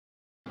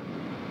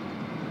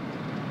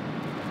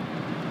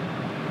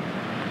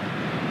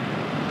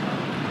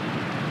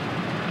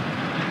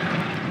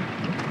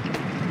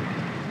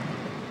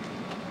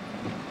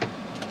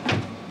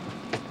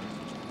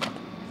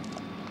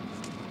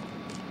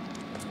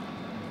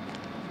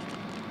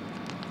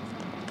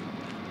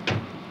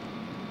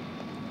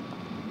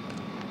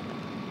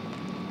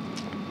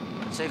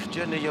Safe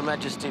journey, Your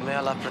Majesty. May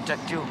Allah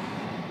protect you.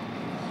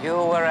 You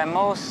were a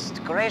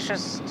most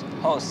gracious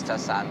host,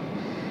 Hassan.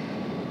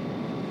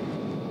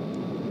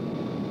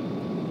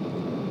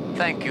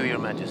 Thank you, Your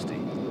Majesty.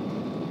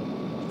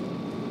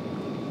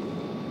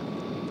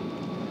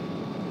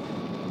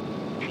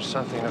 There's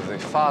something of the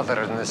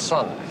father in the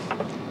son,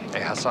 eh,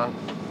 Hassan?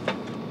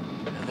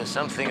 There's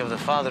something of the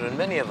father in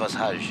many of us,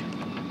 Hajj.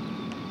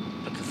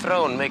 But the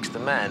throne makes the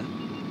man,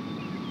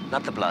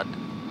 not the blood.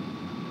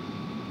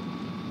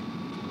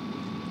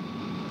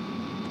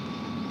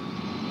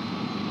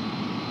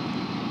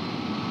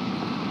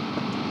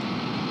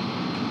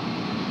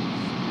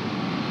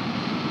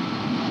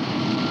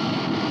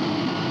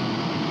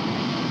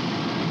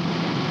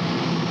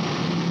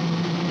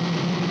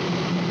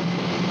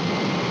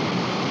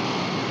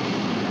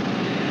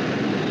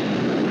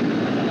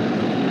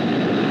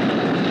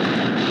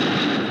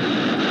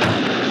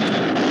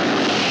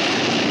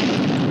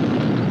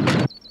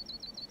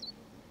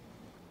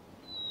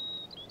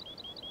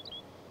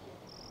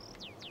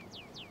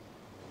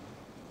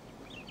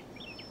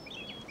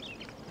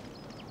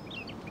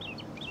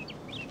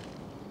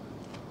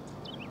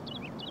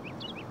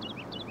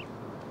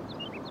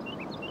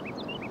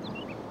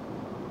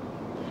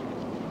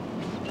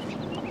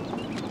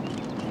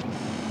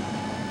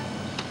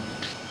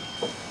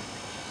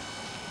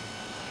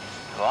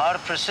 You are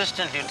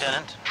persistent,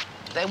 Lieutenant.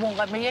 They won't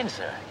let me in,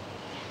 sir.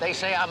 They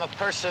say I'm a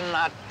person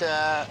not,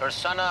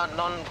 Persona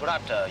non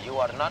grata. You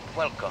are not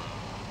welcome.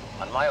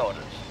 On my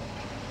orders.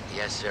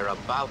 Yes, sir,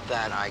 about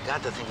that, I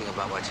got to thinking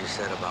about what you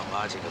said about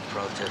lodging a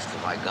protest to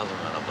my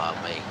government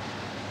about me.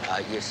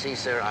 You see,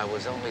 sir, I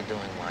was only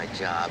doing my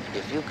job.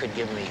 If you could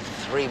give me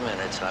 3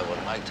 minutes, I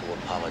would like to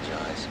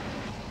apologize.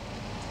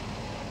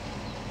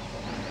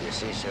 You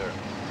see, sir,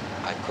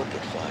 I could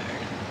get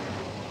fired.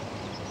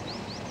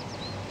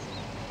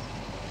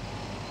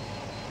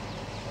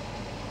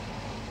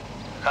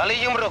 Kali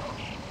Yumruk.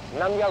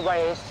 None your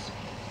ways.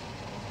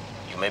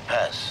 You may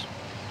pass.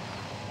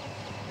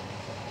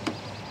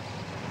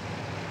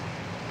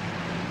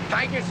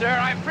 Thank you, sir.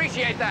 I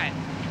appreciate that.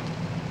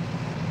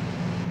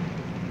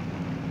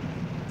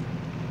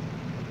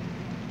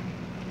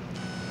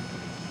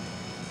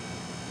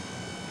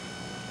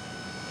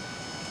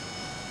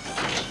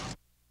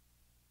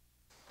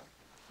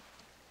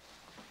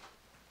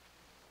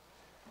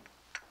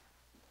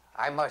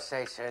 I must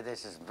say, sir,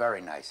 this is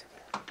very nice of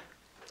you.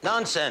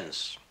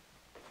 Nonsense.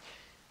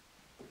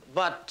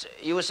 But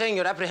you were saying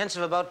you're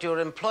apprehensive about your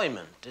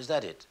employment. Is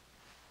that it?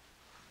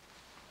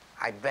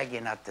 I beg you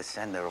not to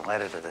send a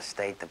letter to the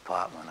State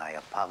Department. I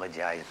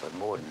apologize, but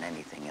more than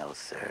anything else,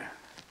 sir,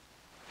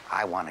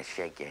 I want to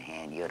shake your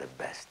hand. You're the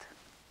best.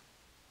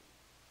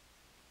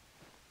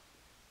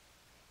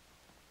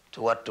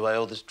 To what do I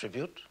owe this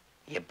tribute?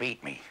 You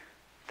beat me.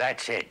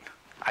 That's it.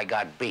 I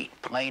got beat,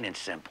 plain and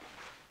simple.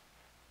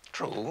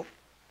 True.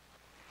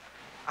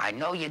 I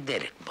know you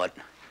did it, but,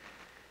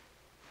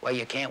 well,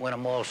 you can't win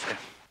them all, sir.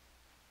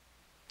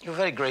 You're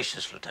very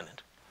gracious,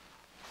 Lieutenant.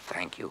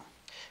 Thank you.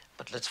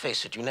 But let's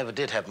face it, you never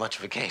did have much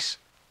of a case.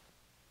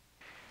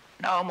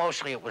 No,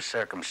 mostly it was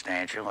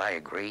circumstantial, I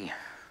agree.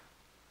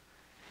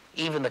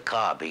 Even the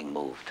car being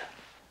moved.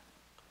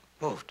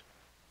 Moved?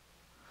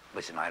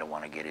 Listen, I don't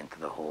want to get into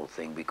the whole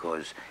thing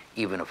because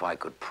even if I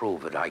could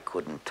prove it, I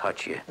couldn't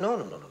touch you.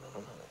 No.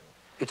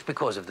 It's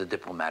because of the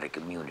diplomatic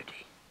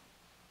immunity.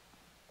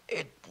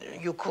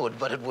 You could,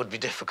 but it would be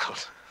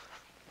difficult.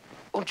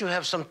 Won't you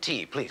have some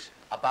tea, please?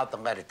 About the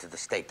letter to the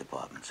State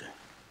Department, sir.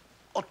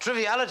 Oh,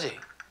 triviality.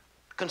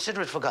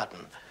 Consider it forgotten.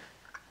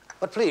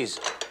 But please,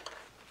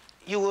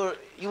 you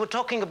were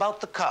talking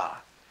about the car.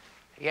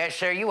 Yes,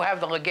 sir. You have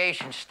the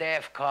legation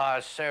staff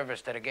cars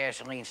serviced at a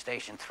gasoline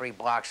station 3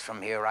 blocks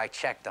from here. I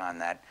checked on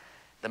that.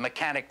 The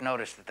mechanic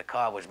noticed that the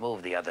car was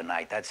moved the other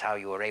night. That's how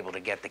you were able to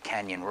get to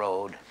Canyon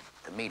Road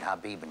to meet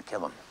Habib and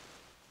kill him.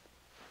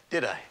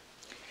 Did I?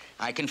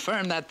 I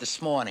confirmed that this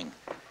morning.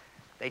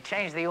 They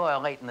changed the oil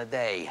late in the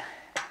day,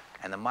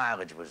 and the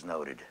mileage was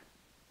noted.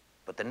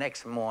 But the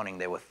next morning,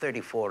 there were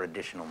 34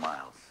 additional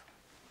miles.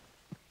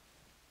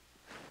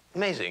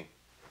 Amazing.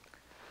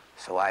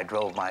 So I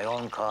drove my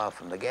own car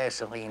from the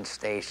gasoline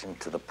station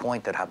to the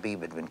point that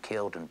Habib had been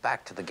killed and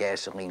back to the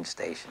gasoline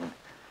station.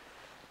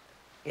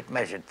 It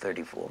measured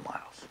 34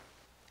 miles.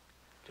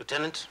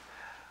 Lieutenant,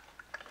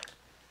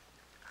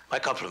 my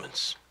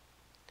compliments.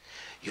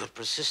 Your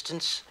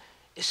persistence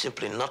is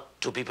simply not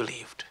to be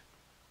believed.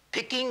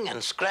 Picking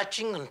and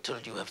scratching until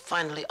you have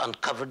finally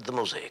uncovered the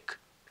mosaic.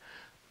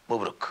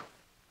 Mubarak.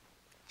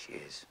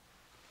 Cheers.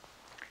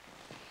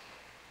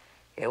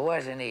 It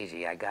wasn't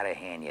easy, I gotta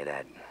hand you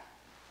that.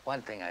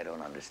 One thing I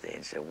don't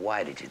understand, sir,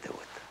 why did you do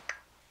it?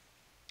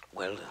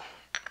 Well,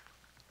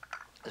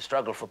 the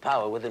struggle for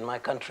power within my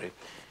country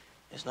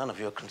is none of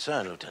your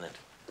concern, Lieutenant.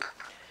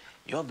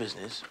 Your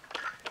business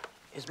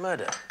is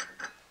murder.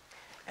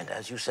 And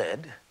as you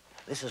said,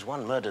 this is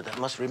one murder that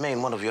must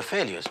remain one of your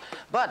failures.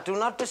 But do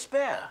not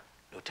despair,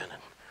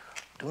 Lieutenant.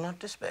 Do not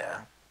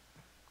despair.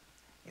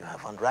 You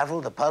have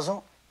unraveled the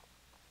puzzle.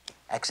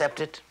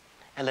 Accept it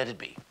and let it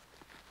be.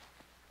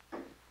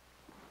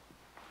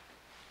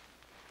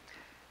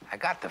 I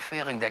got the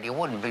feeling that you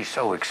wouldn't be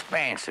so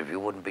expansive, you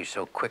wouldn't be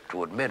so quick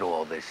to admit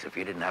all this if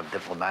you didn't have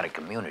diplomatic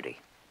immunity.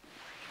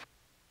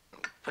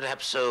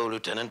 Perhaps so,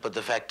 Lieutenant, but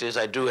the fact is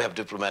I do have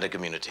diplomatic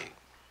immunity.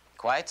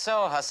 Quite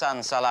so,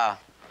 Hassan Salah.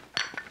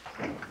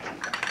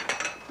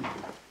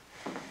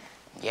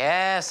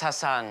 Yes,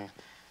 Hassan.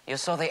 You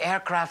saw the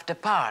aircraft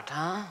depart,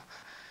 huh?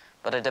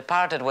 But it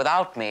departed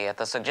without me at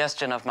the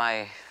suggestion of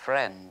my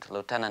friend,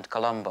 Lieutenant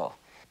Columbo.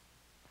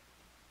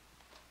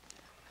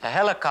 A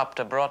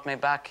helicopter brought me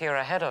back here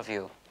ahead of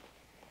you.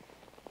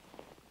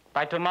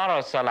 By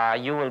tomorrow, Salah,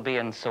 you will be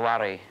in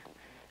Suari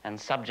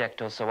and subject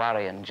to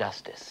Suarian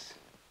justice.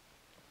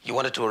 You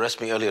wanted to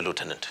arrest me earlier,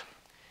 Lieutenant.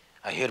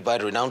 I hereby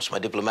renounce my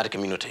diplomatic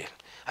immunity.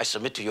 I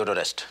submit to your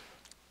arrest.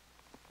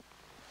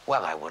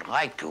 Well, I would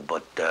like to,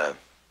 but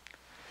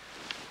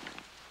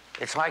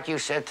it's like you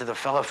said to the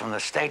fellow from the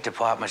State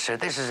Department, sir,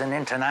 this is an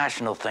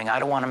international thing. I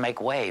don't want to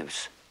make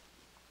waves.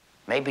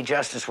 Maybe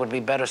justice would be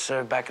better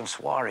served back in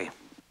Suari.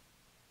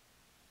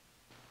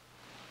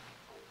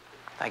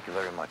 Thank you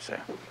very much,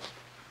 sir.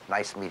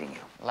 Nice meeting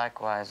you.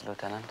 Likewise,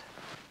 Lieutenant.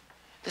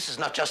 This is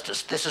not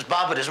justice. This is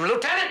barbarism,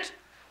 Lieutenant!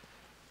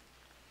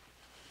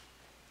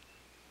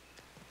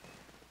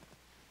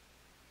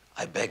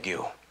 I beg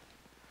you.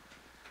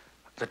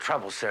 The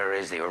trouble, sir,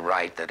 is that you're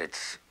right, that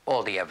it's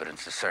all the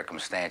evidence is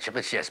circumstantial.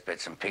 It's just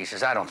bits and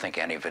pieces. I don't think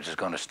any of it is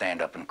going to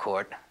stand up in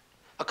court.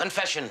 A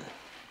confession.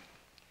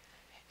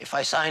 If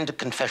I signed a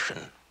confession.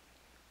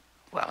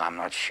 Well, I'm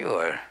not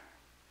sure.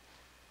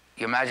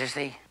 Your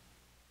Majesty?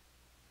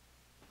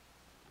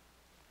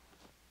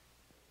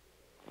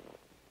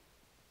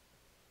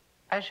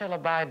 I shall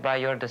abide by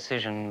your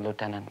decision,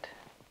 Lieutenant.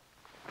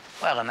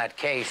 Well, in that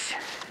case,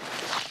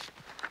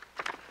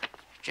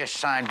 just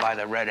signed by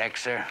the Red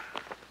X, sir.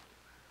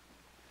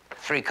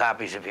 3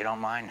 copies, if you don't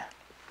mind.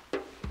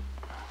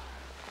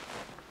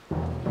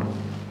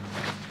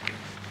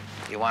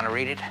 You want to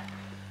read it?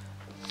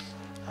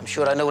 I'm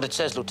sure I know what it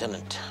says,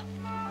 Lieutenant.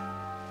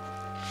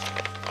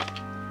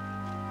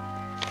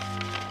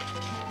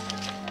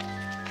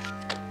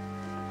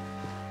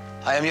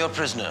 I am your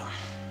prisoner.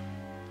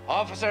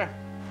 Officer?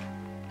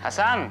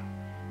 Hassan,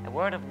 a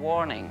word of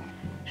warning.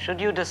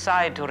 Should you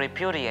decide to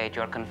repudiate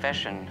your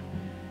confession,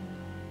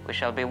 we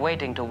shall be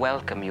waiting to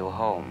welcome you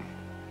home.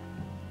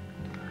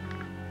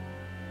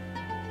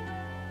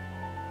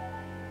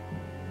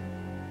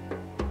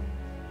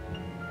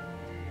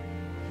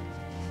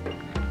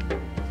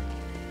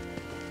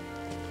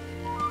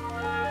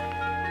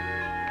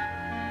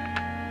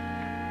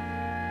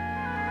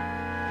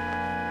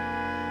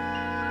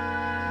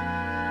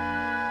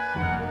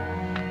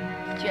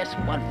 Just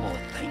one more